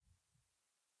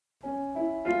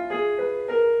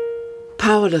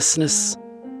Powerlessness,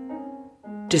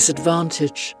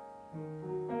 disadvantage,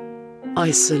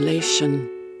 isolation,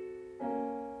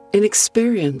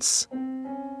 inexperience,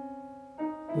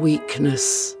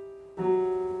 weakness.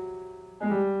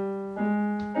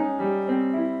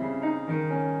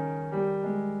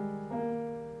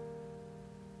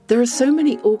 There are so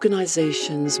many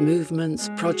organisations, movements,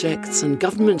 projects and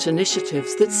government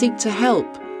initiatives that seek to help,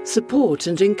 support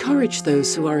and encourage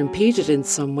those who are impeded in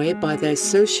some way by their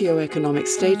socio-economic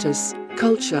status,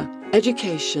 culture,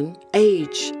 education,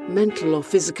 age, mental or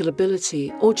physical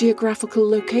ability or geographical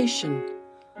location.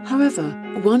 However,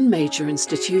 one major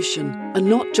institution, and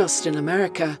not just in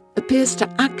America, appears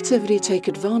to actively take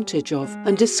advantage of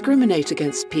and discriminate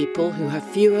against people who have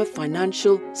fewer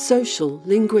financial, social,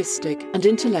 linguistic and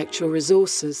intellectual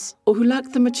resources, or who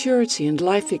lack the maturity and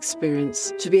life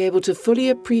experience to be able to fully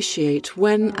appreciate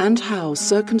when and how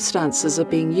circumstances are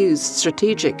being used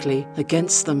strategically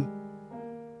against them.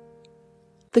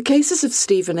 The cases of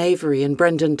Stephen Avery and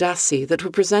Brendan Dassey that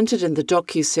were presented in the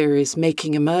docu-series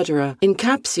Making a Murderer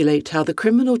encapsulate how the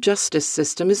criminal justice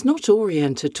system is not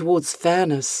oriented towards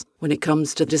fairness when it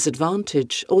comes to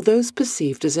disadvantage or those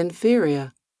perceived as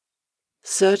inferior.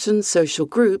 Certain social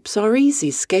groups are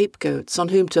easy scapegoats on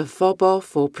whom to fob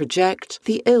off or project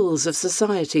the ills of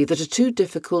society that are too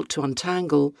difficult to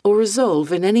untangle or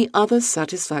resolve in any other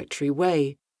satisfactory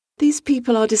way. These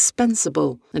people are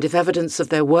dispensable, and if evidence of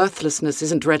their worthlessness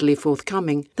isn't readily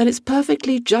forthcoming, then it's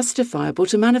perfectly justifiable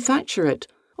to manufacture it,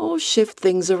 or shift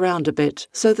things around a bit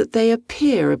so that they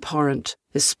appear abhorrent,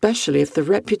 especially if the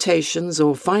reputations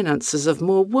or finances of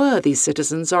more worthy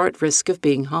citizens are at risk of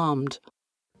being harmed.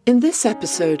 In this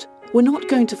episode, we're not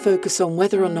going to focus on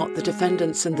whether or not the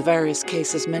defendants in the various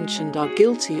cases mentioned are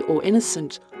guilty or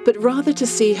innocent, but rather to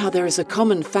see how there is a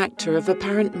common factor of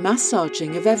apparent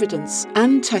massaging of evidence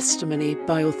and testimony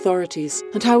by authorities,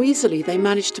 and how easily they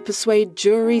manage to persuade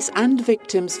juries and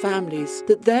victims' families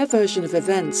that their version of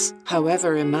events,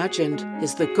 however imagined,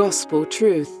 is the gospel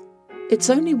truth. It's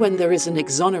only when there is an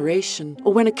exoneration,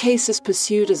 or when a case is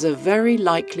pursued as a very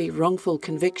likely wrongful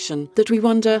conviction, that we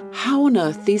wonder how on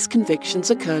earth these convictions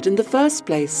occurred in the first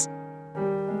place.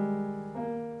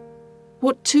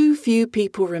 What too few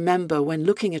people remember when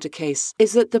looking at a case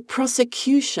is that the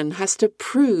prosecution has to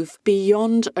prove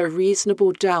beyond a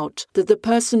reasonable doubt that the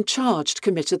person charged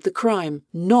committed the crime,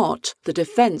 not the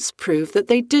defence prove that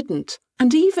they didn't.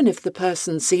 And even if the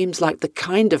person seems like the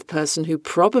kind of person who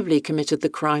probably committed the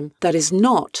crime, that is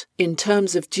not, in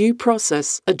terms of due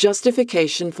process, a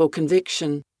justification for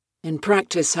conviction. In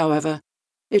practice, however,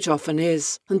 it often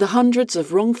is, and the hundreds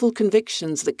of wrongful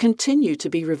convictions that continue to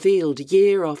be revealed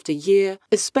year after year,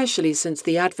 especially since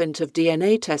the advent of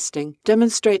DNA testing,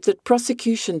 demonstrate that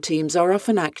prosecution teams are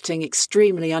often acting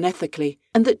extremely unethically,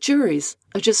 and that juries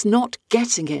are just not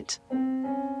getting it.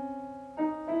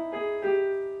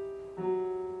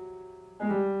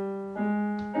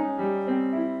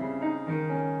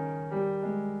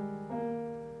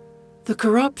 The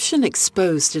corruption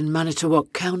exposed in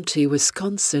Manitowoc County,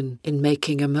 Wisconsin, in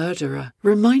Making a Murderer,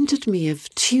 reminded me of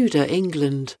Tudor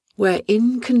England, where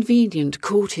inconvenient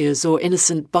courtiers or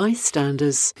innocent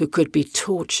bystanders, who could be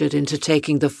tortured into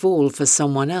taking the fall for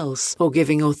someone else or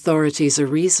giving authorities a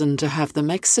reason to have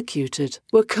them executed,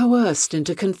 were coerced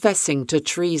into confessing to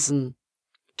treason.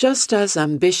 Just as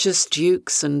ambitious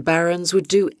dukes and barons would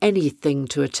do anything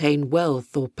to attain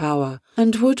wealth or power,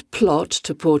 and would plot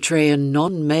to portray a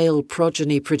non-male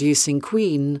progeny-producing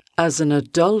queen as an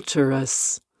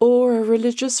adulteress, or a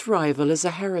religious rival as a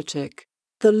heretic,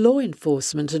 the law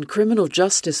enforcement and criminal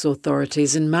justice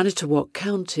authorities in Manitowoc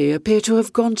County appear to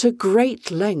have gone to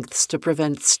great lengths to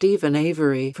prevent Stephen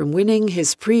Avery from winning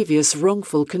his previous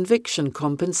wrongful conviction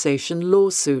compensation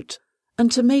lawsuit,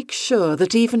 and to make sure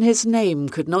that even his name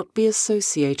could not be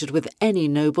associated with any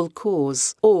noble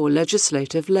cause or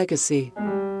legislative legacy.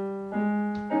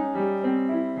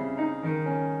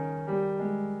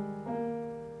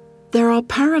 There are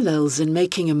parallels in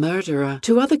Making a Murderer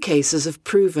to other cases of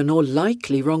proven or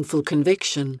likely wrongful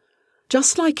conviction.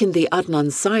 Just like in the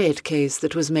Adnan Syed case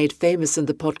that was made famous in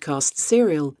the podcast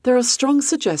Serial, there are strong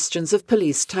suggestions of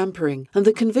police tampering, and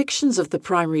the convictions of the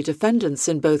primary defendants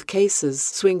in both cases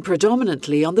swing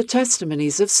predominantly on the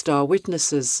testimonies of star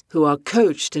witnesses, who are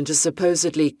coached into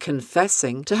supposedly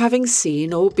confessing to having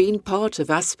seen or been part of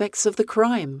aspects of the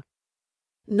crime.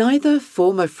 Neither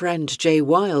former friend Jay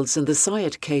Wilds in the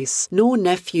Syed case, nor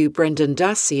nephew Brendan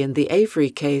Dassey in the Avery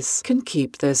case can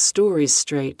keep their stories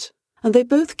straight, and they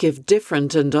both give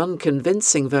different and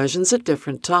unconvincing versions at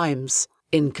different times.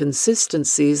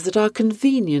 inconsistencies that are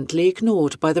conveniently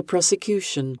ignored by the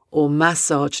prosecution or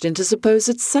massaged into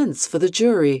supposed sense for the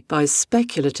jury by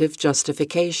speculative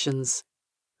justifications.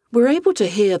 We're able to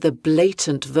hear the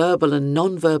blatant verbal and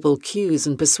non-verbal cues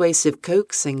and persuasive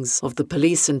coaxings of the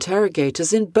police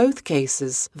interrogators in both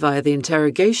cases via the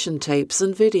interrogation tapes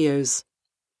and videos.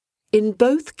 In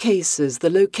both cases, the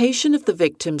location of the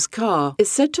victim's car is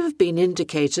said to have been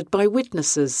indicated by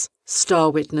witnesses, star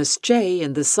witness Jay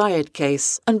in the Syed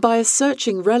case and by a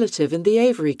searching relative in the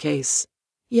Avery case.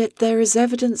 Yet there is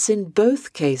evidence in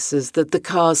both cases that the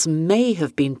cars may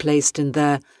have been placed in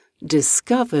their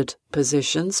discovered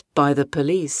positions by the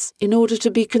police in order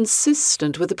to be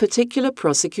consistent with a particular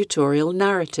prosecutorial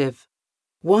narrative.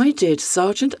 Why did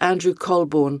Sergeant Andrew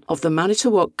Colborne of the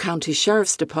Manitowoc County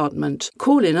Sheriff's Department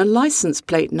call in a license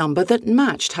plate number that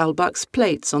matched Halbach's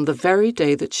plates on the very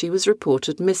day that she was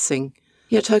reported missing?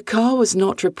 Yet her car was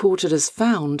not reported as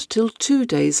found till 2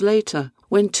 days later,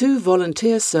 when 2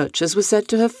 volunteer searchers were said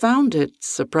to have found it,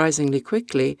 surprisingly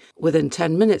quickly, within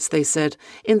 10 minutes, they said,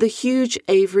 in the huge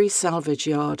Avery salvage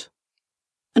yard.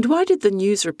 And why did the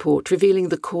news report revealing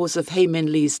the cause of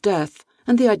Hae-Min Lee's death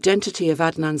and the identity of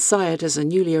Adnan Syed as a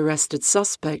newly arrested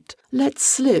suspect let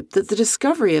slip that the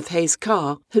discovery of Hay's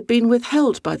car had been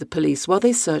withheld by the police while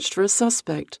they searched for a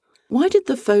suspect? Why did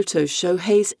the photos show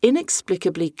Hay's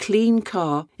inexplicably clean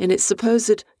car in its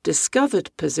supposed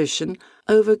discovered position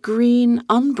over green,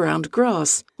 unbrowned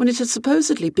grass when it had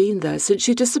supposedly been there since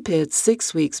she disappeared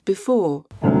 6 weeks before?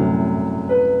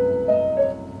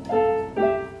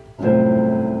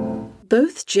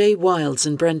 Both Jay Wilds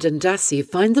and Brendan Dassey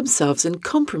find themselves in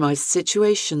compromised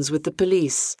situations with the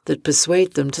police that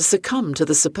persuade them to succumb to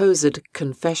the supposed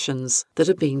confessions that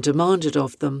are being demanded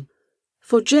of them.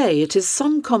 For Jay, it is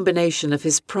some combination of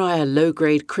his prior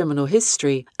low-grade criminal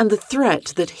history and the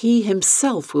threat that he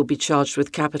himself will be charged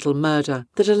with capital murder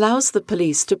that allows the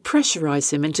police to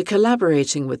pressurize him into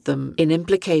collaborating with them in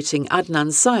implicating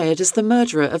Adnan Syed as the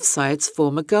murderer of Syed's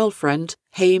former girlfriend,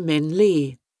 Hae-Min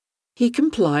Lee. He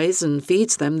complies and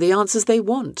feeds them the answers they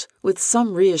want, with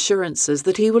some reassurances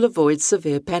that he will avoid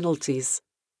severe penalties.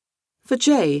 For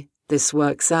Jay, this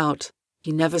works out.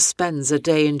 He never spends a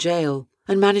day in jail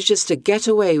and manages to get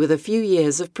away with a few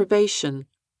years of probation.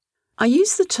 I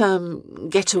use the term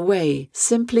get away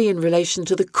simply in relation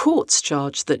to the court's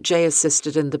charge that Jay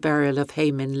assisted in the burial of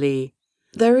Hae-Min Lee.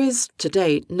 There is, to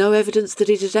date, no evidence that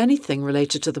he did anything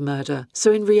related to the murder,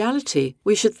 so in reality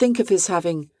we should think of his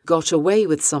having got away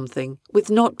with something, with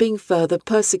not being further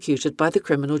persecuted by the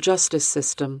criminal justice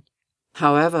system.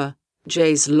 However,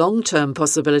 Jay's long-term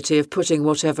possibility of putting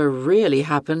whatever really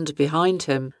happened behind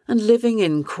him and living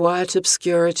in quiet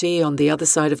obscurity on the other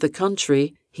side of the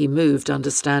country — he moved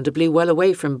understandably well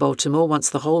away from Baltimore once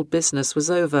the whole business was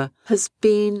over — has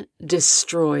been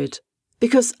destroyed.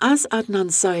 Because as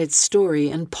Adnan Syed's story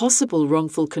and possible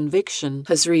wrongful conviction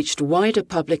has reached wider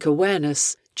public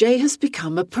awareness, Jay has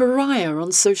become a pariah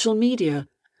on social media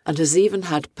and has even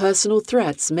had personal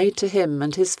threats made to him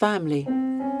and his family.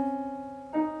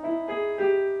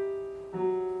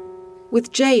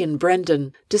 With Jay and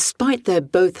Brendan, despite their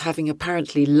both having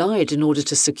apparently lied in order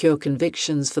to secure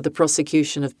convictions for the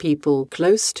prosecution of people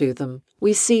close to them,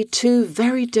 we see 2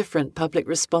 very different public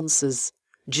responses.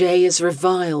 Jay is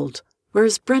reviled,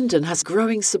 whereas Brendan has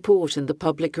growing support in the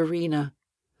public arena.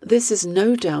 This is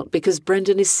no doubt because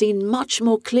Brendan is seen much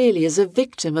more clearly as a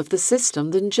victim of the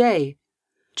system than Jay.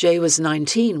 Jay was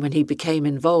 19 when he became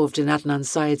involved in Adnan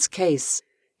Syed's case.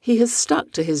 He has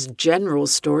stuck to his general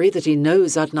story that he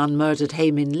knows Adnan murdered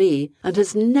Hae-Min Lee and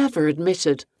has never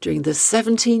admitted, during the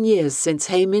 17 years since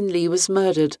Hae-Min Lee was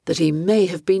murdered, that he may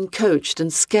have been coached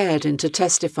and scared into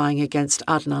testifying against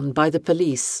Adnan by the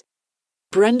police.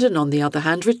 Brendan, on the other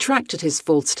hand, retracted his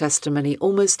false testimony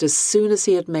almost as soon as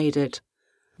he had made it,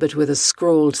 but with a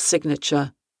scrawled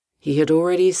signature. He had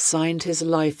already signed his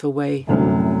life away.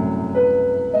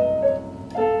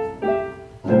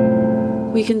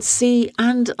 We can see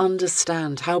and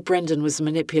understand how Brendan was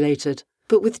manipulated,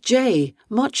 but with Jay,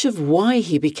 much of why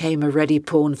he became a ready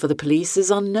pawn for the police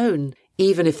is unknown,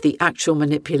 even if the actual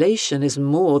manipulation is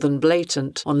more than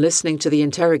blatant on listening to the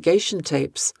interrogation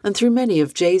tapes and through many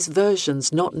of Jay's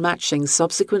versions not matching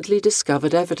subsequently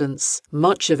discovered evidence,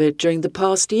 much of it during the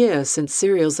past year since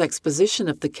Serial's exposition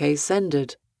of the case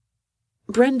ended.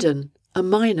 Brendan, a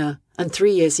minor and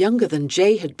 3 years younger than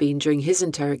Jay had been during his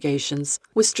interrogations,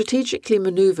 was strategically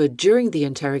manoeuvred during the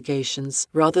interrogations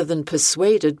rather than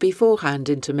persuaded beforehand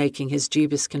into making his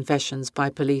dubious confessions by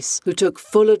police, who took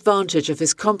full advantage of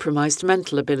his compromised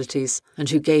mental abilities and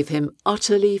who gave him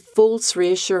utterly false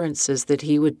reassurances that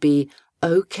he would be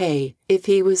okay if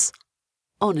he was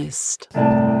honest.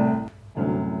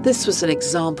 This was an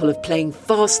example of playing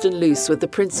fast and loose with the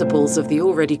principles of the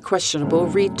already questionable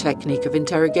Reed technique of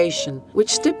interrogation,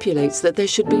 which stipulates that there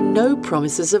should be no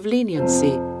promises of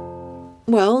leniency.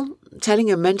 Well, telling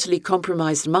a mentally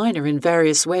compromised minor in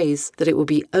various ways that it will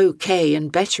be okay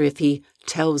and better if he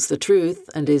tells the truth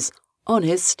and is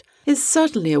honest is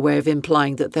certainly a way of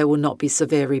implying that there will not be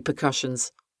severe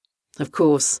repercussions. Of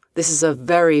course, this is a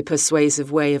very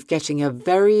persuasive way of getting a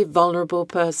very vulnerable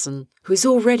person who is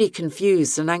already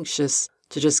confused and anxious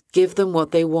to just give them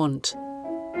what they want.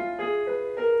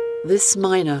 This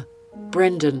minor,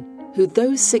 Brendan, who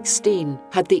though 16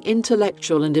 had the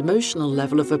intellectual and emotional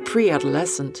level of a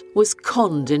pre-adolescent, was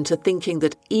conned into thinking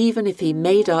that even if he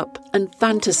made up and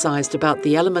fantasized about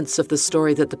the elements of the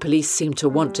story that the police seemed to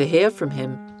want to hear from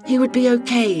him, he would be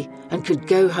okay and could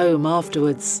go home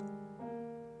afterwards.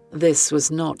 This was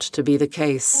not to be the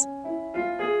case.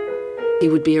 He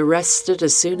would be arrested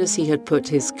as soon as he had put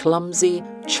his clumsy,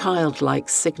 childlike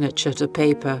signature to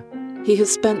paper. He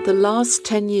has spent the last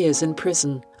 10 years in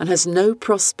prison and has no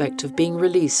prospect of being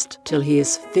released till he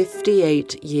is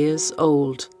 58 years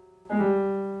old.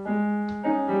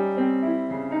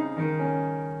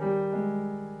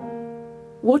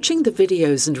 Watching the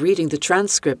videos and reading the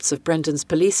transcripts of Brendan's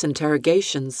police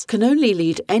interrogations can only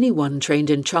lead anyone trained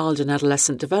in child and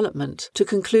adolescent development to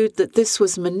conclude that this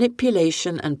was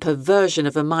manipulation and perversion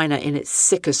of a minor in its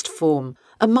sickest form.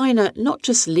 A minor not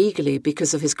just legally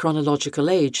because of his chronological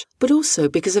age, but also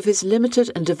because of his limited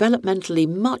and developmentally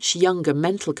much younger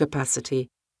mental capacity.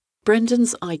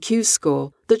 Brendan's IQ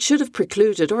score, that should have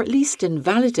precluded or at least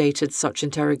invalidated such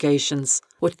interrogations,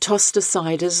 were tossed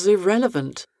aside as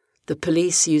irrelevant. The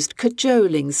police used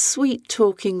cajoling,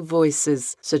 sweet-talking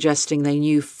voices, suggesting they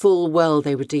knew full well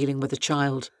they were dealing with a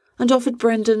child, and offered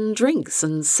Brendan drinks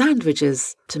and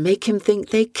sandwiches to make him think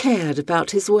they cared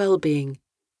about his well-being.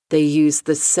 They used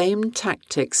the same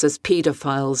tactics as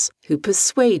paedophiles who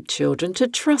persuade children to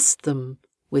trust them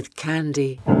with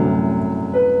candy.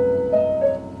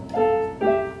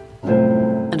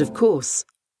 And of course,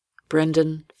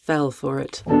 Brendan fell for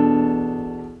it.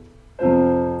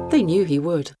 They knew he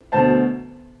would.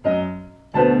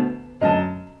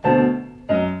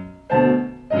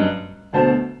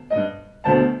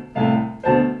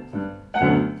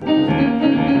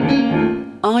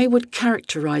 I would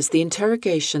characterize the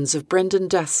interrogations of Brendan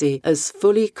Dassey as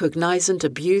fully cognizant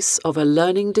abuse of a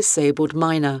learning disabled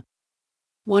minor.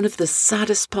 One of the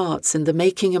saddest parts in the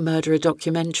Making a Murderer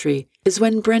documentary is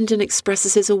when Brendan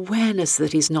expresses his awareness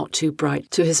that he's not too bright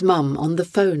to his mum on the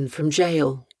phone from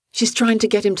jail. She's trying to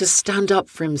get him to stand up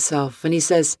for himself, and he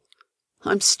says,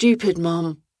 "I'm stupid,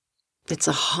 Mum." It's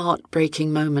a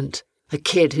heartbreaking moment. A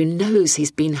kid who knows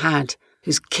he's been had,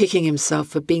 who's kicking himself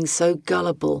for being so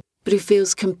gullible, but who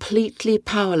feels completely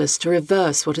powerless to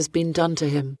reverse what has been done to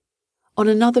him. On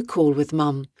another call with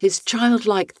Mum, his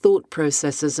childlike thought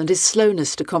processes and his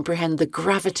slowness to comprehend the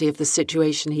gravity of the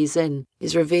situation he's in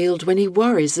is revealed when he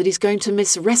worries that he's going to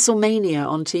miss WrestleMania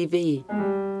on TV.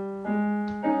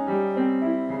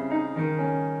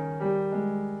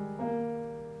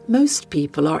 Most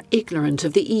people are ignorant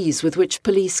of the ease with which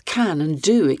police can and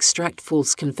do extract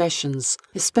false confessions,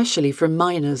 especially from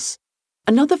minors.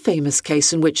 Another famous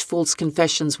case in which false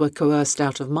confessions were coerced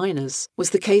out of minors was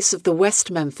the case of the West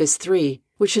Memphis Three,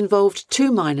 which involved 2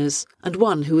 minors and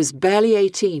one who was barely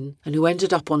 18 and who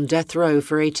ended up on death row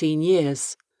for 18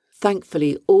 years.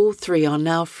 Thankfully, all 3 are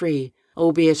now free,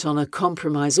 albeit on a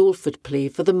compromise Alford plea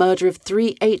for the murder of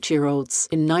 3 8-year-olds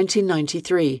in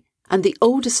 1993. And the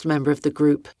oldest member of the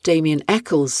group, Damien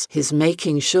Eccles, is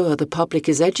making sure the public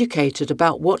is educated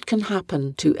about what can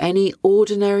happen to any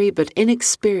ordinary but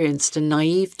inexperienced and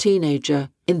naive teenager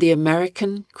in the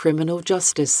American criminal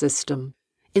justice system.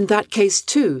 In that case,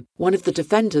 too, one of the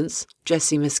defendants,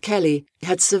 Dassey Kelly,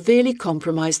 had severely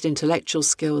compromised intellectual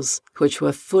skills, which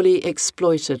were fully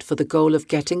exploited for the goal of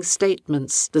getting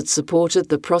statements that supported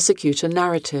the prosecutor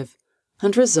narrative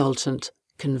and resultant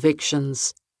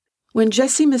convictions. When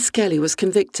Dassey Kelly was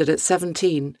convicted at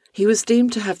 17, he was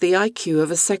deemed to have the IQ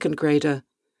of a second grader.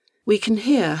 We can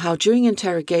hear how during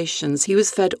interrogations he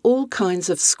was fed all kinds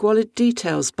of squalid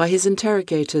details by his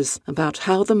interrogators about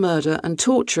how the murder and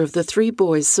torture of the 3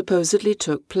 boys supposedly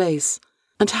took place,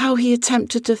 and how he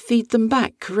attempted to feed them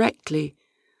back correctly,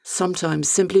 sometimes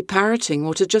simply parroting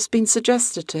what had just been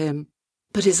suggested to him.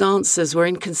 But his answers were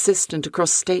inconsistent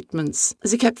across statements,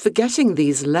 as he kept forgetting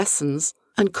these lessons,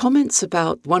 and comments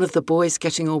about one of the boys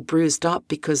getting all bruised up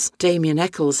because Damien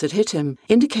Eccles had hit him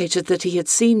indicated that he had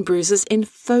seen bruises in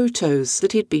photos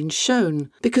that he'd been shown,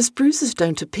 because bruises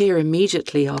don't appear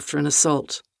immediately after an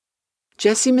assault.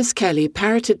 Dassey Kelly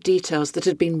parroted details that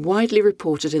had been widely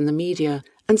reported in the media,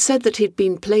 and said that he'd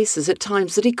been places at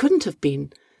times that he couldn't have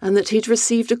been, and that he'd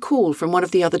received a call from one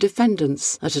of the other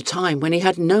defendants at a time when he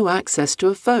had no access to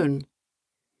a phone.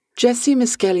 Jessie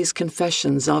Miskelly's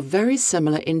confessions are very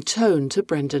similar in tone to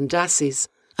Brendan Dassey's,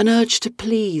 an urge to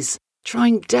please,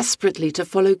 trying desperately to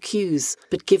follow cues,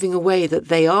 but giving away that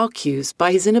they are cues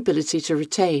by his inability to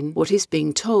retain what he's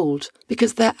being told,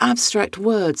 because they're abstract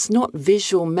words, not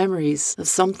visual memories of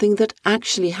something that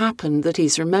actually happened that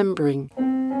he's remembering.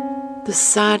 The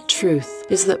sad truth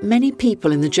is that many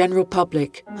people in the general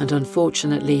public, and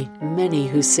unfortunately many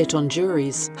who sit on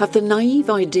juries, have the naive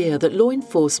idea that law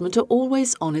enforcement are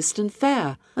always honest and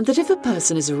fair, and that if a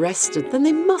person is arrested, then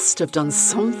they must have done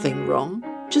something wrong.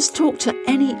 Just talk to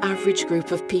any average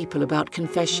group of people about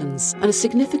confessions, and a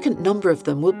significant number of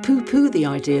them will poo-poo the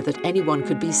idea that anyone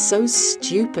could be so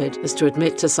stupid as to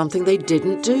admit to something they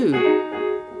didn't do.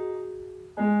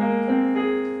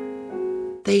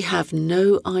 They have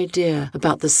no idea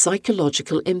about the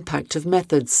psychological impact of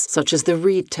methods such as the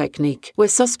read technique, where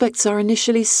suspects are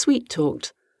initially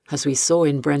sweet-talked, as we saw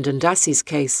in Brendan Dassey's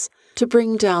case, to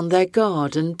bring down their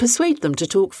guard and persuade them to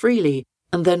talk freely,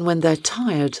 and then when they're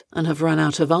tired and have run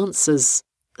out of answers,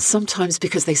 sometimes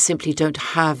because they simply don't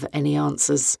have any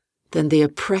answers, then the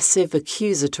oppressive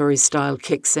accusatory style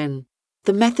kicks in.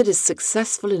 The method is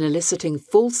successful in eliciting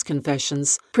false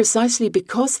confessions precisely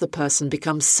because the person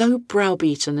becomes so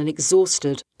browbeaten and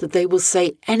exhausted that they will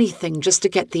say anything just to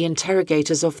get the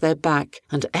interrogators off their back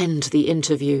and end the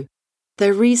interview.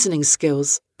 Their reasoning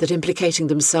skills, that implicating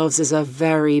themselves is a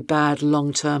very bad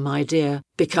long-term idea,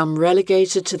 become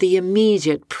relegated to the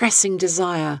immediate pressing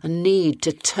desire and need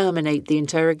to terminate the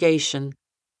interrogation.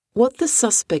 What the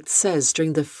suspect says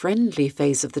during the friendly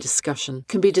phase of the discussion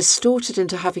can be distorted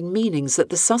into having meanings that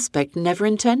the suspect never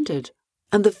intended.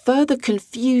 And the further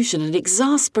confusion and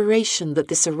exasperation that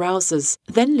this arouses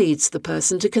then leads the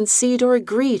person to concede or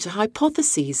agree to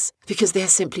hypotheses because they are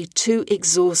simply too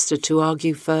exhausted to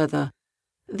argue further.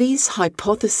 These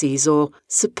hypotheses or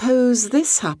 "suppose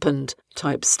this happened"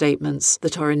 type statements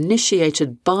that are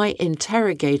initiated by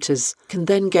interrogators can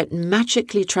then get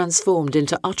magically transformed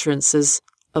into utterances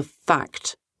of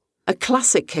fact. A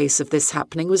classic case of this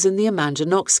happening was in the Amanda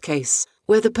Knox case,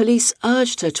 where the police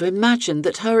urged her to imagine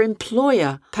that her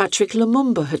employer, Patrick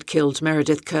Lumumba, had killed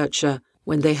Meredith Kircher,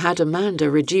 when they had Amanda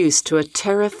reduced to a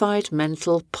terrified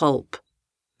mental pulp.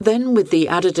 Then, with the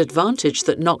added advantage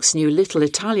that Knox knew little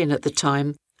Italian at the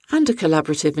time, and a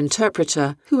collaborative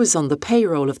interpreter who was on the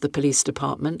payroll of the police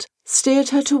department, steered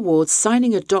her towards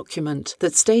signing a document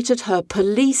that stated her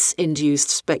police-induced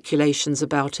speculations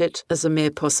about it as a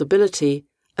mere possibility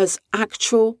as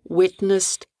actual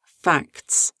witnessed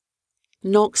facts.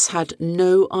 Knox had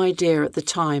no idea at the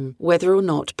time whether or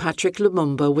not Patrick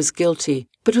Lumumba was guilty,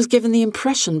 but was given the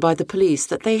impression by the police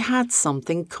that they had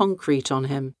something concrete on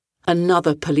him.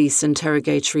 Another police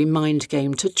interrogatory mind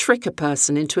game to trick a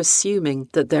person into assuming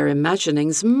that their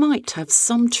imaginings might have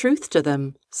some truth to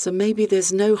them, so maybe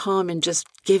there's no harm in just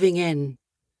giving in.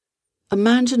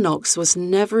 Amanda Knox was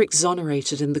never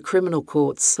exonerated in the criminal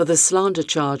courts for the slander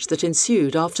charge that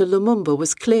ensued after Lumumba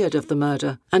was cleared of the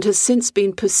murder, and has since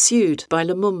been pursued by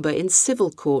Lumumba in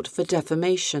civil court for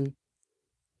defamation.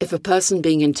 If a person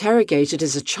being interrogated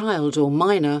is a child or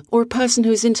minor, or a person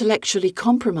who is intellectually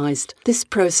compromised, this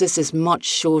process is much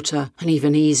shorter and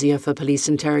even easier for police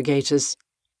interrogators.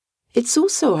 It's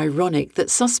also ironic that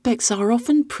suspects are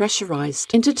often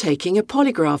pressurized into taking a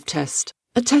polygraph test,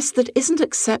 a test that isn't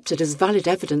accepted as valid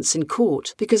evidence in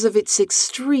court because of its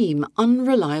extreme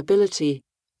unreliability.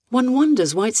 One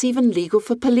wonders why it's even legal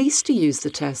for police to use the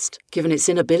test, given its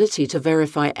inability to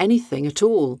verify anything at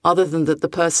all, other than that the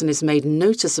person is made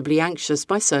noticeably anxious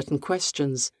by certain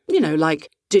questions. Like,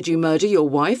 did you murder your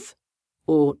wife?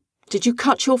 Or, did you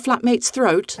cut your flatmate's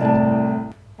throat?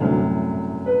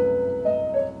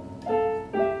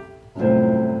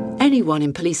 Anyone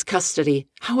in police custody,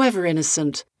 however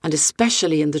innocent, and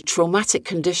especially in the traumatic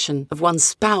condition of one's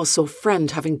spouse or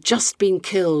friend having just been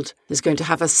killed, is going to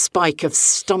have a spike of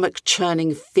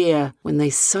stomach-churning fear when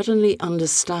they suddenly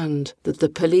understand that the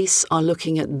police are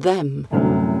looking at them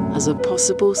as a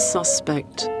possible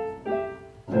suspect.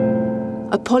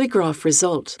 A polygraph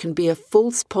result can be a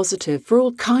false positive for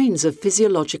all kinds of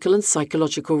physiological and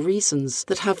psychological reasons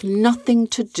that have nothing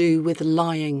to do with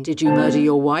lying. Did you murder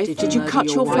your wife? Did you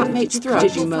cut your flatmate's throat?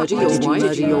 Did you murder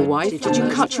your wife? Did you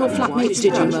cut your flatmate's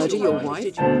throat? Did you murder your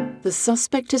wife? The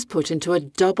suspect is put into a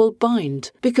double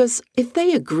bind because if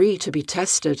they agree to be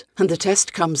tested and the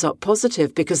test comes up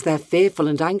positive because they're fearful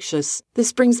and anxious,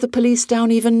 this brings the police down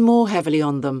even more heavily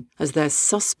on them as their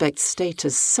suspect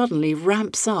status suddenly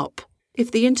ramps up. If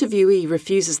the interviewee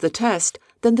refuses the test,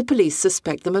 then the police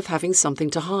suspect them of having something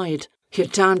to hide. You're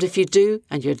damned if you do,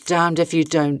 and you're damned if you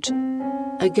don't.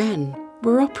 Again,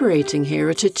 we're operating here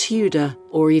at a Tudor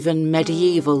or even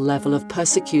medieval level of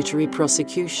persecutory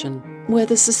prosecution, where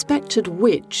the suspected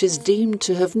witch is deemed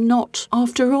to have not,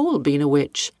 after all, been a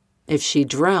witch, if she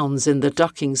drowns in the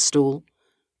ducking stool.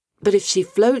 But if she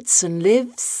floats and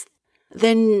lives,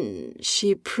 then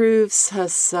she proves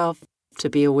herself to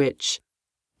be a witch,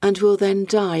 and will then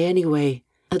die anyway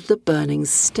at the burning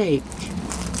stake.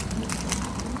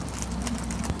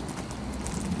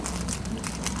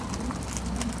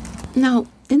 Now,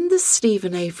 in the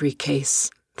Stephen Avery case,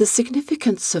 the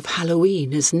significance of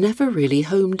Halloween is never really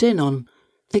homed in on,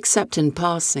 except in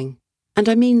passing. And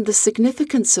I mean the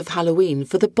significance of Halloween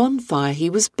for the bonfire he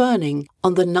was burning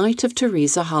on the night of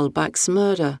Teresa Halbach's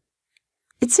murder.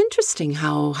 It's interesting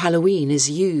how Halloween is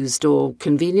used or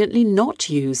conveniently not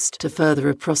used to further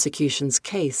a prosecution's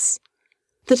case.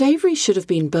 That Avery should have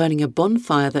been burning a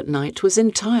bonfire that night was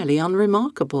entirely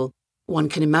unremarkable. One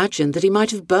can imagine that he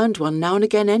might have burned one now and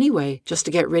again anyway, just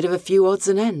to get rid of a few odds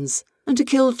and ends, and to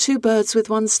kill two birds with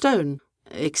one stone,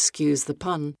 excuse the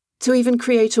pun, to even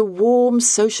create a warm,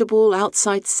 sociable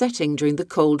outside setting during the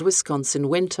cold Wisconsin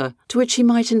winter, to which he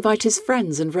might invite his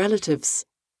friends and relatives.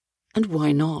 And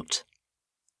why not?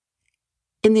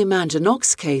 In the Amanda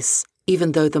Knox case,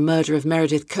 even though the murder of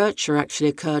Meredith Kircher actually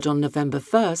occurred on November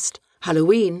 1st,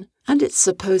 Halloween and its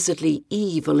supposedly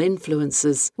evil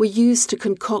influences were used to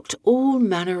concoct all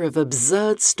manner of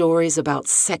absurd stories about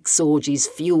sex orgies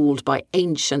fueled by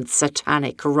ancient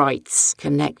satanic rites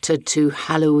connected to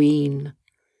Halloween.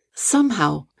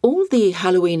 Somehow, all the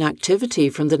Halloween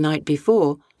activity from the night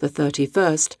before, the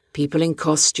 31st, people in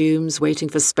costumes waiting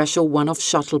for special one-off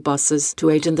shuttle buses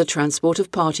to aid in the transport of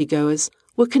partygoers,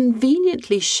 were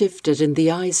conveniently shifted in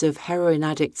the eyes of heroin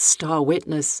addict star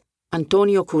witness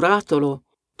Antonio Curatolo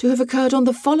to have occurred on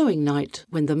the following night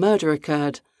when the murder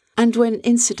occurred, and when,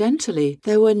 incidentally,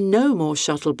 there were no more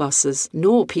shuttle buses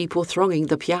nor people thronging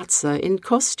the piazza in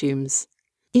costumes.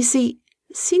 You see,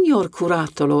 Signor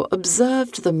Curatolo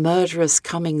observed the murderous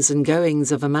comings and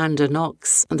goings of Amanda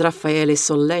Knox and Raffaele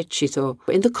Sollecito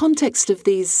in the context of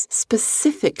these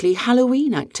specifically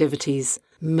Halloween activities,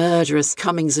 murderous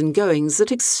comings and goings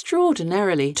that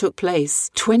extraordinarily took place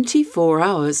 24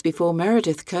 hours before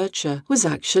Meredith Kircher was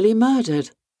actually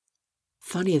murdered.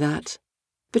 Funny that.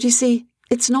 But you see,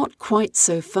 it's not quite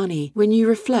so funny when you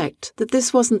reflect that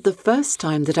this wasn't the first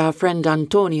time that our friend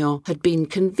Antonio had been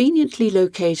conveniently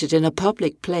located in a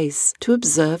public place to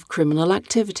observe criminal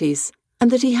activities,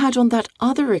 and that he had on that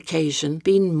other occasion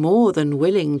been more than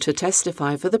willing to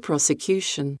testify for the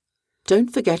prosecution.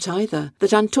 Don't forget either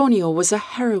that Antonio was a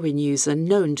heroin user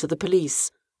known to the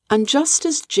police, and just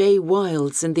as Jay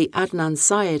Wilds in the Adnan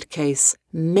Syed case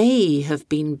may have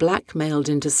been blackmailed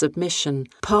into submission,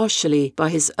 partially by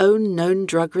his own known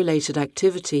drug-related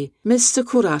activity, Mr.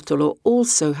 Curatolo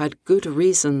also had good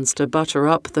reasons to butter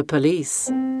up the police.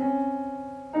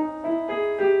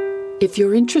 If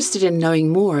you're interested in knowing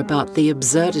more about the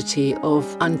absurdity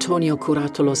of Antonio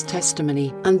Curatolo's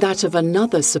testimony and that of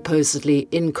another supposedly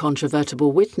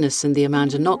incontrovertible witness in the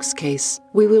Amanda Knox case,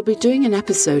 we will be doing an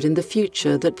episode in the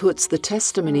future that puts the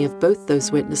testimony of both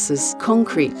those witnesses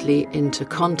concretely into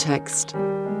context.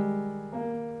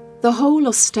 The whole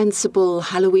ostensible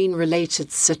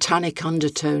Halloween-related satanic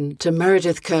undertone to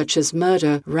Meredith Kircher's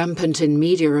murder, rampant in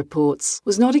media reports,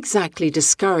 was not exactly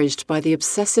discouraged by the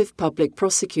obsessive public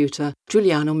prosecutor,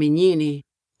 Giuliano Mignini.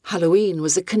 Halloween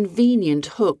was a convenient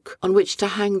hook on which to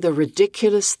hang the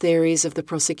ridiculous theories of the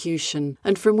prosecution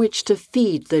and from which to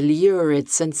feed the lurid,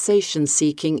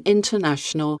 sensation-seeking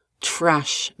international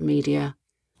trash media.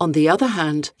 On the other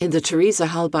hand, in the Teresa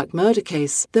Halbach murder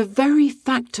case, the very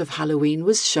fact of Halloween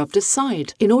was shoved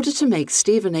aside in order to make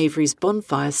Stephen Avery's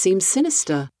bonfire seem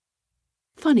sinister.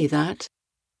 Funny that.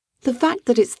 The fact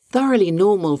that it's thoroughly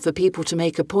normal for people to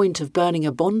make a point of burning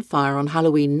a bonfire on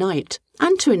Halloween night,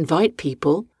 and to invite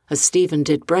people, as Stephen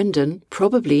did Brendan,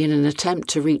 probably in an attempt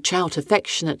to reach out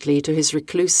affectionately to his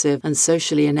reclusive and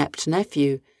socially inept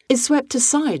nephew, is swept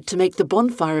aside to make the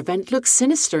bonfire event look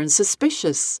sinister and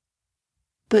suspicious.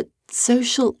 But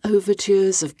social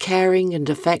overtures of caring and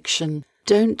affection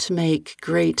don't make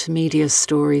great media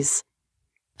stories,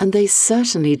 and they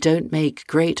certainly don't make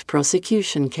great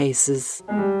prosecution cases.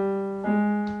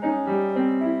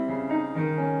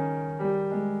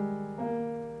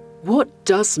 What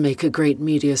does make a great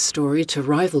media story to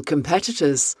rival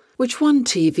competitors, which one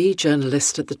TV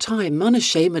journalist at the time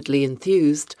unashamedly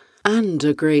enthused, and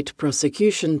a great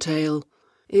prosecution tale,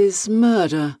 is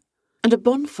murder. And a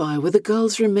bonfire with a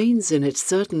girl's remains in it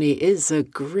certainly is a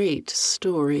great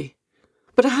story.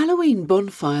 But but a Halloween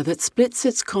bonfire that splits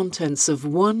its contents of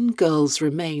one girl's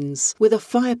remains with a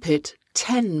fire pit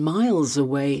 10 miles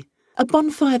away. A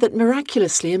bonfire that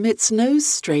miraculously emits no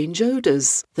strange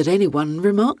odours that anyone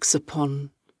remarks upon,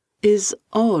 is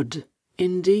odd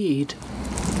indeed.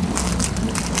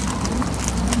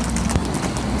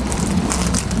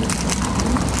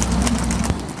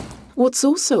 What's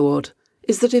also odd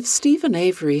is that if Stephen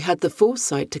Avery had the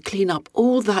foresight to clean up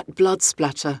all that blood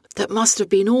splatter that must have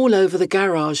been all over the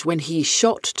garage when he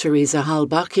shot Teresa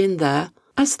Halbach in there,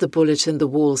 as the bullet in the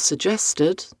wall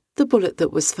suggested, the bullet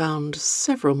that was found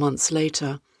several months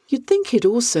later, you'd think he'd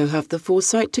also have the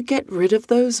foresight to get rid of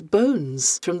those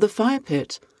bones from the fire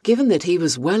pit, given that he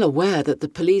was well aware that the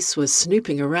police were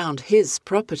snooping around his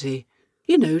property.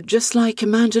 You know, just like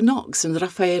Amanda Knox and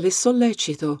Raffaele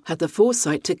Sollecito had the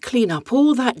foresight to clean up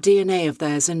all that DNA of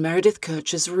theirs in Meredith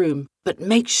Kircher's room, but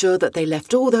make sure that they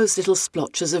left all those little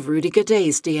splotches of Rudy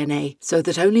Gaday's DNA so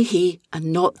that only he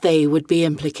and not they would be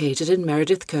implicated in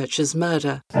Meredith Kircher's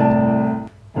murder.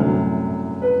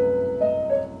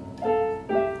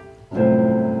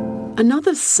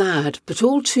 Another sad but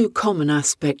all too common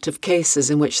aspect of cases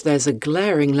in which there's a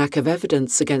glaring lack of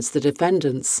evidence against the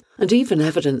defendants, and even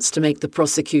evidence to make the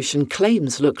prosecution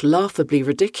claims look laughably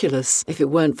ridiculous if it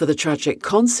weren't for the tragic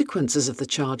consequences of the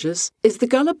charges, is the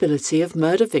gullibility of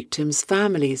murder victims'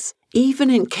 families, even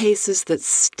in cases that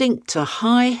stink to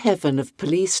high heaven of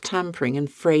police tampering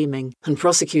and framing and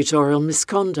prosecutorial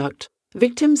misconduct.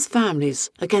 Victims' families,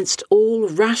 against all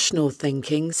rational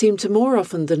thinking, seem to more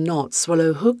often than not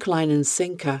swallow hook, line and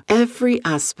sinker every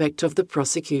aspect of the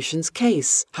prosecution's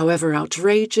case, however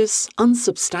outrageous,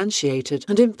 unsubstantiated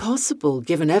and impossible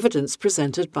given evidence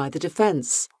presented by the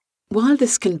defence. While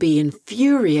this can be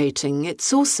infuriating,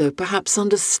 it's also perhaps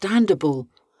understandable.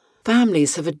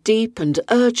 Families have a deep and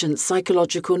urgent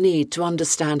psychological need to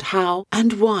understand how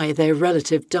and why their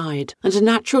relative died, and a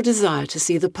natural desire to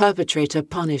see the perpetrator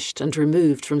punished and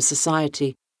removed from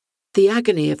society. The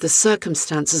agony of the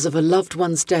circumstances of a loved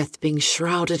one's death being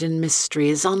shrouded in mystery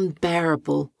is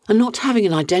unbearable, and not having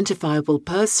an identifiable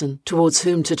person towards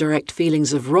whom to direct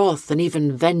feelings of wrath and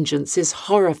even vengeance is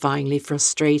horrifyingly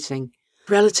frustrating.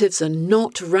 Relatives are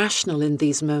not rational in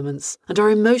these moments and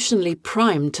are emotionally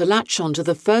primed to latch on to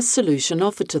the first solution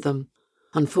offered to them.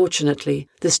 Unfortunately,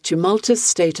 this tumultuous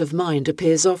state of mind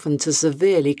appears often to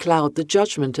severely cloud the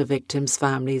judgment of victims'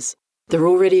 families. They're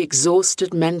already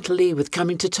exhausted mentally with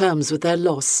coming to terms with their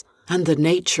loss and the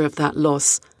nature of that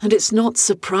loss, and it's not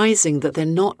surprising that they're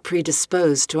not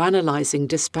predisposed to analysing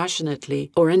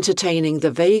dispassionately or entertaining the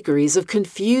vagaries of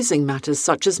confusing matters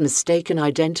such as mistaken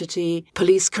identity,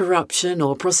 police corruption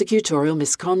or prosecutorial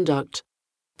misconduct.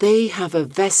 They have a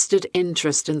vested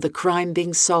interest in the crime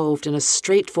being solved in a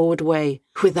straightforward way,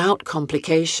 without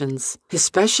complications,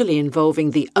 especially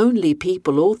involving the only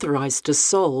people authorised to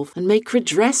solve and make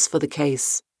redress for the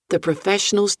case, the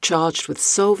professionals charged with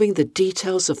solving the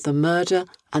details of the murder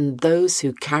and those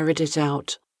who carried it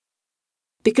out.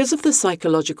 Because of the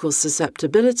psychological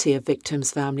susceptibility of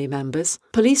victims' family members,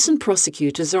 police and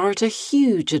prosecutors are at a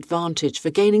huge advantage for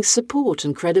gaining support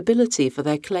and credibility for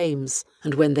their claims,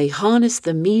 and when they harness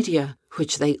the media,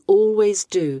 which they always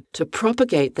do, to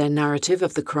propagate their narrative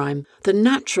of the crime, the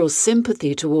natural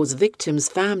sympathy towards victims'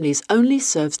 families only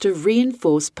serves to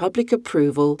reinforce public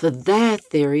approval for their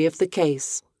theory of the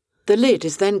case. The lid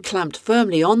is then clamped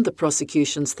firmly on the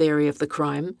prosecution's theory of the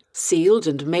crime, sealed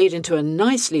and made into a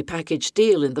nicely packaged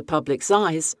deal in the public's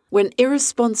eyes, when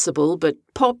irresponsible but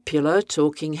popular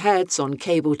talking heads on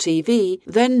cable TV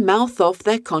then mouth off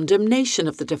their condemnation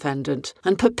of the defendant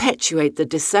and perpetuate the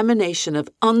dissemination of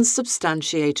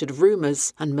unsubstantiated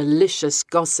rumours and malicious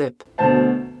gossip.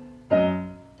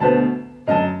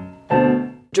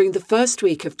 During the first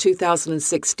week of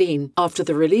 2016, after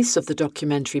the release of the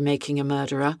documentary Making a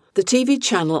Murderer, the TV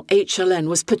channel HLN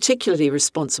was particularly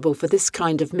responsible for this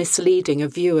kind of misleading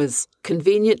of viewers,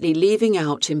 conveniently leaving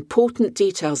out important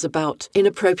details about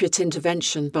inappropriate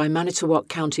intervention by Manitowoc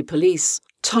County Police,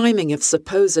 timing of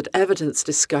supposed evidence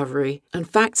discovery, and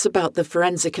facts about the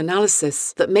forensic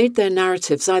analysis that made their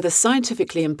narratives either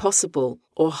scientifically impossible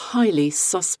or highly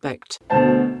suspect.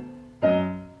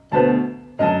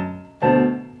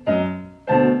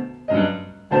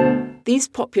 These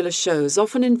popular shows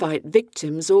often invite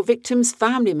victims or victims'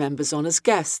 family members on as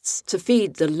guests to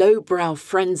feed the lowbrow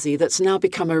frenzy that's now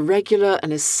become a regular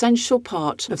and essential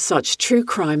part of such true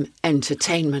crime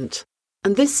entertainment.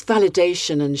 And this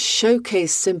validation and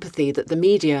showcase sympathy that the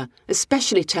media,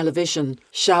 especially television,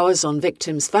 showers on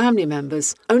victims' family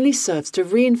members only serves to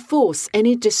reinforce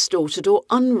any distorted or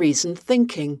unreasoned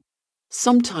thinking.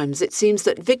 Sometimes it seems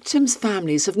that victims'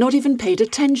 families have not even paid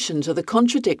attention to the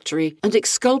contradictory and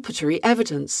exculpatory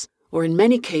evidence, or in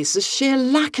many cases sheer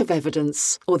lack of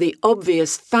evidence, or the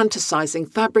obvious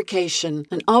fantasizing fabrication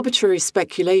and arbitrary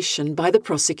speculation by the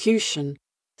prosecution.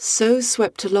 So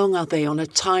swept along are they on a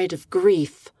tide of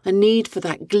grief, a need for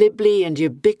that glibly and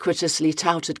ubiquitously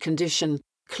touted condition,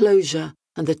 closure,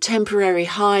 and the temporary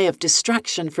high of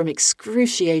distraction from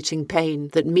excruciating pain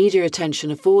that media attention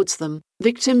affords them.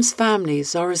 Victims'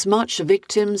 families are as much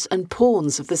victims and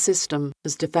pawns of the system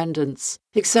as defendants,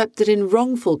 except that in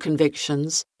wrongful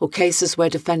convictions, or cases where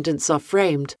defendants are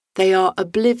framed, they are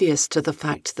oblivious to the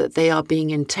fact that they are being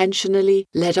intentionally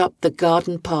led up the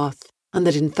garden path, and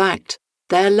that in fact,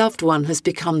 their loved one has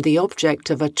become the object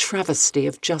of a travesty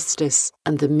of justice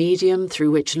and the medium through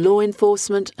which law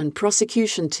enforcement and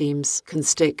prosecution teams can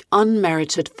stick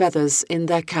unmerited feathers in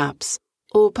their caps,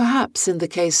 or perhaps in the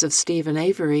case of Stephen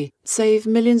Avery, save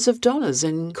millions of dollars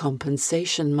in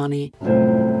compensation money.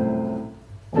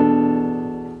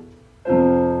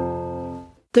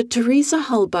 That Teresa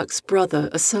Halbach's brother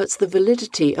asserts the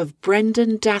validity of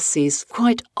Brendan Dassey's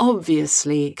quite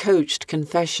obviously coached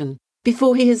confession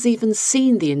before he has even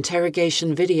seen the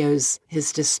interrogation videos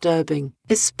is disturbing,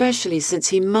 especially since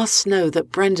he must know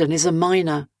that Brendan is a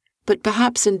minor, but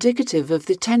perhaps indicative of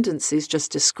the tendencies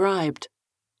just described.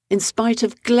 In spite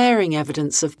of glaring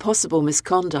evidence of possible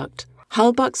misconduct,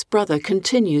 Halbach's brother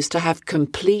continues to have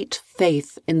complete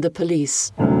faith in the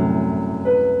police.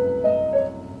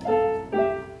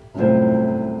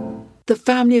 The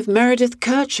family of Meredith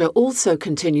Kircher also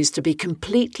continues to be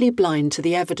completely blind to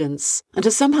the evidence and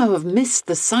to somehow have missed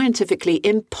the scientifically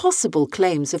impossible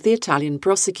claims of the Italian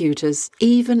prosecutors,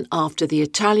 even after the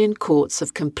Italian courts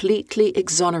have completely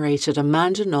exonerated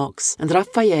Amanda Knox and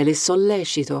Raffaele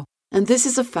Sollecito. And this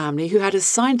is a family who had a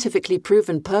scientifically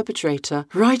proven perpetrator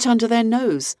right under their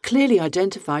nose, clearly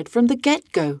identified from the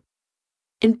get-go.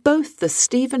 In both the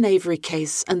Stephen Avery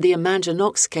case and the Amanda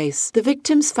Knox case, the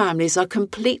victims' families are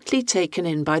completely taken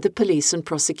in by the police and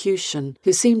prosecution,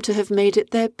 who seem to have made it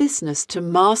their business to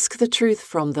mask the truth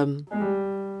from them.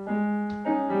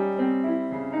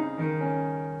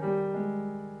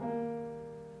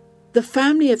 The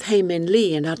family of Hae-Min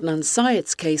Lee in Adnan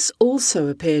Syed's case also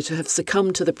appear to have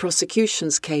succumbed to the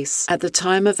prosecution's case at the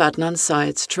time of Adnan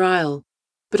Syed's trial.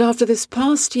 But after this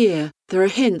past year, there are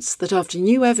hints that after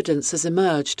new evidence has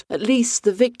emerged, at least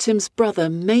the victim's brother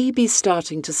may be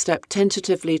starting to step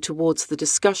tentatively towards the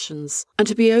discussions and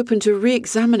to be open to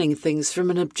re-examining things from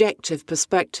an objective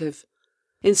perspective.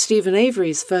 In Stephen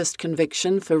Avery's first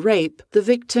conviction for rape, the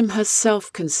victim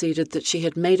herself conceded that she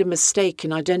had made a mistake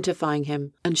in identifying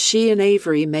him, and she and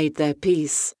Avery made their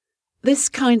peace. This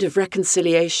kind of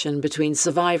reconciliation between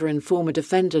survivor and former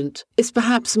defendant is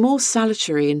perhaps more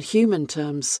salutary in human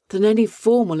terms than any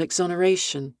formal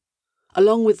exoneration.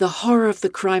 Along with the horror of the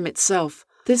crime itself,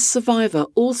 this survivor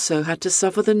also had to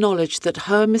suffer the knowledge that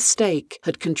her mistake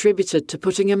had contributed to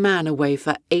putting a man away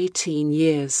for 18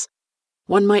 years.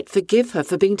 One might forgive her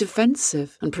for being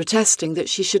defensive and protesting that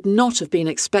she should not have been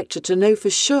expected to know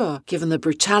for sure, given the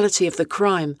brutality of the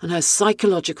crime and her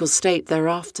psychological state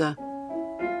thereafter.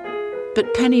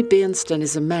 But Penny Bernstein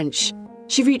is a mensch.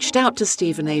 She reached out to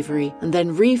Stephen Avery and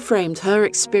then reframed her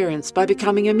experience by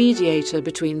becoming a mediator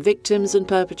between victims and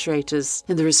perpetrators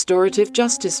in the restorative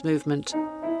justice movement.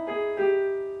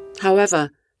 However,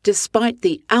 despite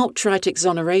the outright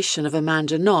exoneration of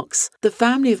Amanda Knox, the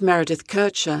family of Meredith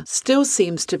Kircher still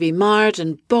seems to be mired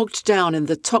and bogged down in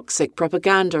the toxic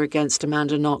propaganda against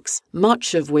Amanda Knox,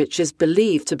 much of which is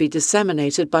believed to be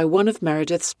disseminated by one of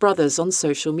Meredith's brothers on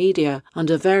social media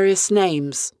under various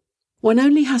names. One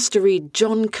only has to read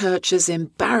John Kircher's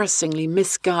embarrassingly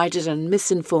misguided and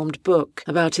misinformed book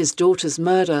about his daughter's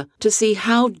murder to see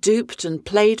how duped and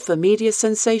played for media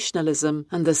sensationalism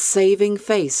and the saving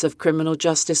face of criminal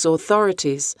justice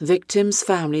authorities victims'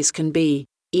 families can be,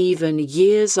 even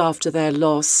years after their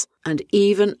loss and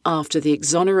even after the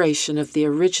exoneration of the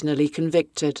originally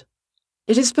convicted.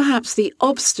 It is perhaps the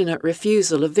obstinate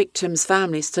refusal of victims'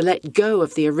 families to let go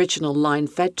of the original line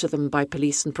fed to them by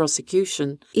police and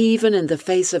prosecution, even in the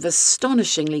face of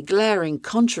astonishingly glaring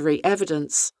contrary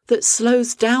evidence, that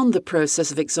slows down the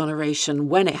process of exoneration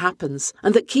when it happens,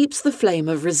 and that keeps the flame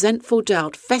of resentful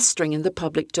doubt festering in the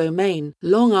public domain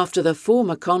long after the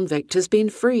former convict has been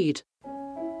freed.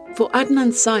 For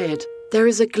Adnan Syed, there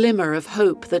is a glimmer of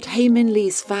hope that Hae-Min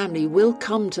Lee's family will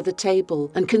come to the table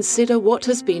and consider what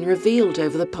has been revealed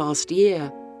over the past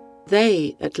year.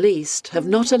 They, at least, have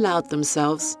not allowed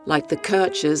themselves, like the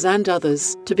Kirchers and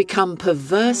others, to become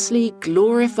perversely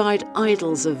glorified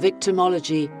idols of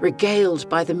victimology, regaled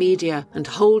by the media and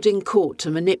holding court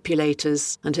to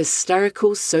manipulators and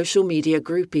hysterical social media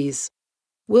groupies.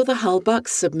 Will the Halbucks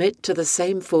submit to the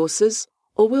same forces,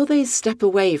 or will they step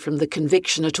away from the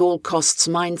conviction at all costs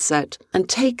mindset and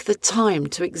take the time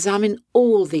to examine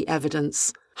all the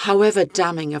evidence, however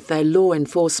damning of their law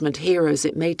enforcement heroes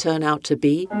it may turn out to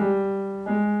be?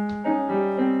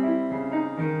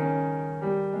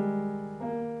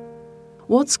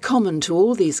 What's common to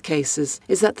all these cases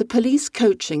is that the police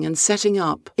coaching and setting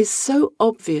up is so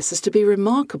obvious as to be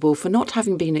remarkable for not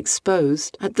having been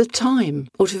exposed at the time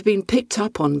or to have been picked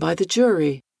up on by the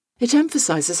jury. It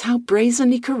emphasises how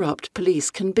brazenly corrupt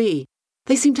police can be.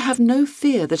 They seem to have no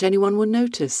fear that anyone will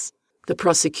notice. The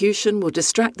prosecution will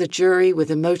distract the jury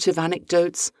with emotive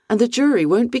anecdotes, and the jury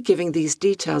won't be giving these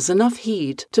details enough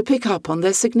heed to pick up on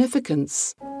their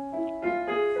significance.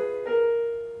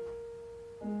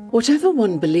 Whatever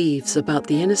one believes about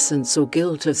the innocence or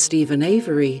guilt of Stephen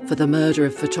Avery for the murder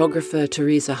of photographer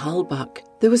Teresa Halbuck,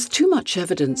 there was too much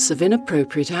evidence of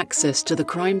inappropriate access to the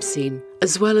crime scene,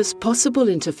 as well as possible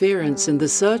interference in the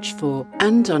search for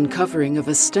and uncovering of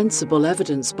ostensible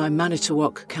evidence by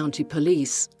Manitowoc County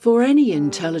Police, for any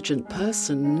intelligent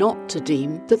person not to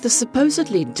deem that the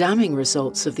supposedly damning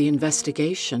results of the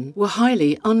investigation were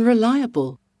highly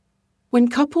unreliable. When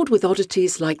coupled with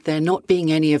oddities like there not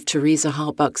being any of Teresa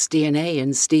Halbuck's DNA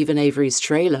in Stephen Avery's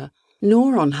trailer,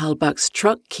 nor on Halbuck's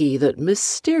truck key that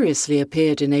mysteriously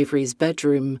appeared in Avery's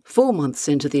bedroom 4 months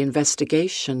into the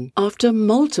investigation, after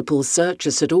multiple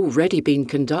searches had already been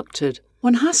conducted,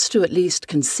 one has to at least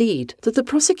concede that the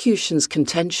prosecution's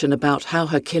contention about how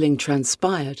her killing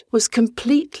transpired was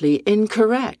completely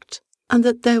incorrect, and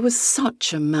that there was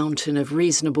such a mountain of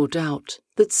reasonable doubt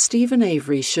that Stephen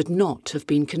Avery should not have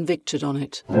been convicted on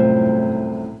it.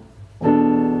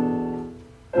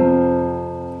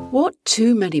 What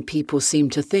too many people seem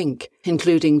to think,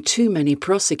 including too many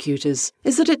prosecutors,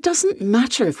 is that it doesn't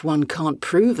matter if one can't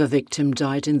prove a victim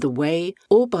died in the way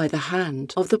or by the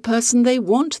hand of the person they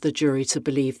want the jury to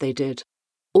believe they did.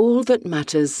 All that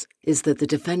matters is that the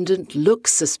defendant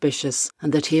looks suspicious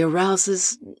and that he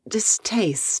arouses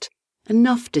distaste.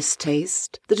 Enough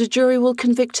distaste that a jury will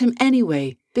convict him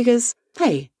anyway, because,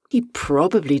 hey, he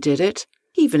probably did it,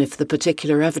 even if the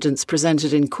particular evidence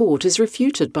presented in court is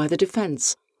refuted by the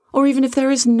defence, or even if there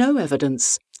is no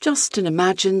evidence, just an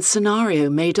imagined scenario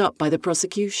made up by the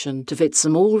prosecution to fit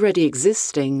some already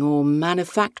existing or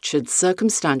manufactured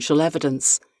circumstantial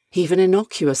evidence, even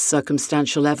innocuous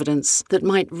circumstantial evidence that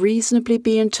might reasonably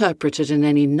be interpreted in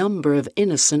any number of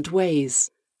innocent ways.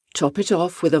 Top it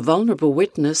off with a vulnerable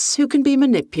witness who can be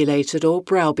manipulated or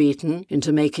browbeaten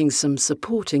into making some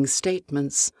supporting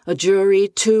statements, a jury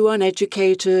too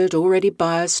uneducated, already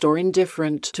biased or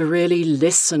indifferent to really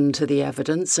listen to the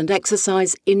evidence and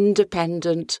exercise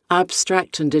independent,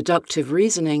 abstract and deductive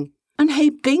reasoning. And hey,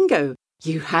 bingo,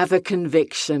 you have a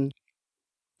conviction.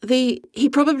 He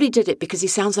probably did it because he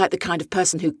sounds like the kind of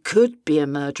person who could be a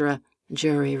murderer,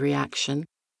 jury reaction,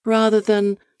 rather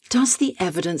than does the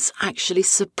evidence actually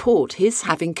support his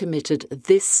having committed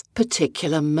this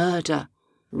particular murder?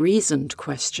 Reasoned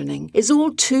questioning is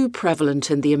all too prevalent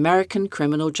in the American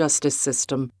criminal justice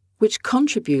system, which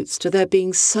contributes to there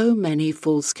being so many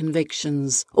false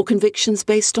convictions, or convictions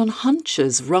based on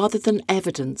hunches rather than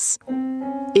evidence.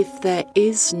 If there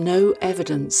is no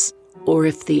evidence, or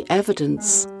if the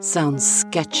evidence sounds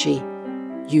sketchy,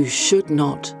 you should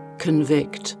not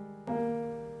convict.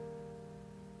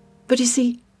 But you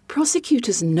see,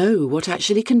 prosecutors know what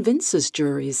actually convinces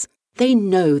juries. They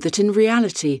know that in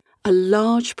reality, a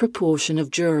large proportion of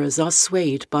jurors are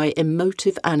swayed by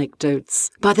emotive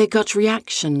anecdotes, by their gut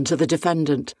reaction to the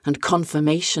defendant and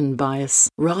confirmation bias,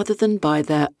 rather than by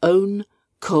their own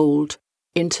cold,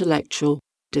 intellectual,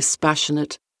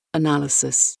 dispassionate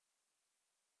analysis.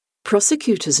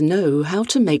 Prosecutors know how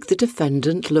to make the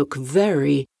defendant look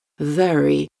very,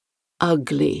 very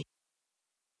ugly.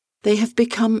 They have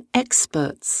become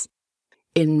experts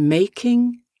in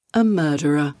making a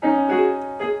murderer.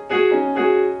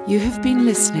 You have been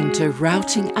listening to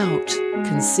Routing Out,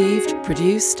 conceived,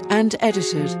 produced and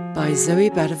edited by Zoe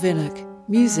Badavinik.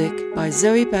 Music by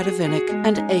Zoe Badavinik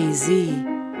and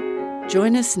AZ.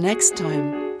 Join us next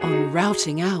time on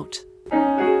Routing Out.